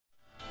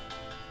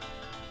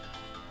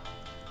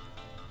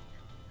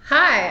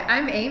Hi,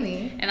 I'm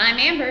Amy. And I'm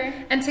Amber.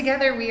 And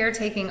together we are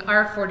taking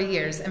our 40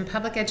 years in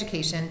public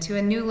education to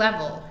a new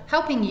level,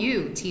 helping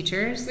you,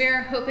 teachers.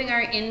 We're hoping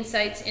our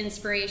insights,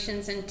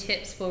 inspirations, and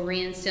tips will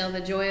reinstill the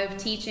joy of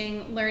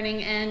teaching,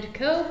 learning, and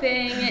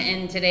coping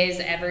in today's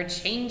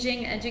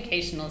ever-changing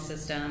educational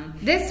system.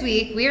 This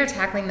week, we are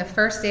tackling the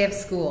first day of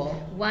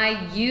school.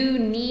 Why you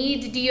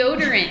need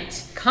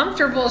deodorant.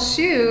 Comfortable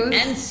shoes.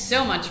 And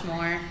so much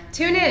more.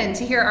 Tune in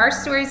to hear our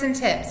stories and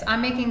tips on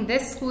making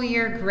this school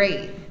year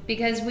great.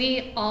 Because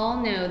we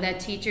all know that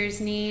teachers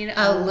need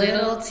a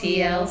little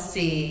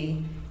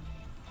TLC.